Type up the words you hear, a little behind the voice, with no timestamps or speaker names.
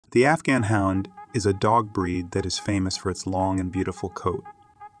The Afghan Hound is a dog breed that is famous for its long and beautiful coat.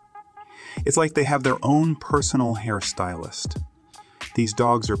 It's like they have their own personal hairstylist. These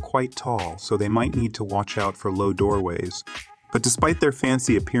dogs are quite tall, so they might need to watch out for low doorways. But despite their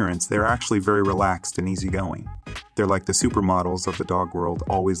fancy appearance, they're actually very relaxed and easygoing. They're like the supermodels of the dog world,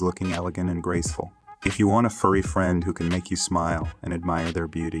 always looking elegant and graceful. If you want a furry friend who can make you smile and admire their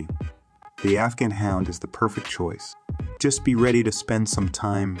beauty, the Afghan Hound is the perfect choice. Just be ready to spend some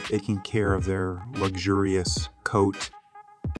time taking care of their luxurious coat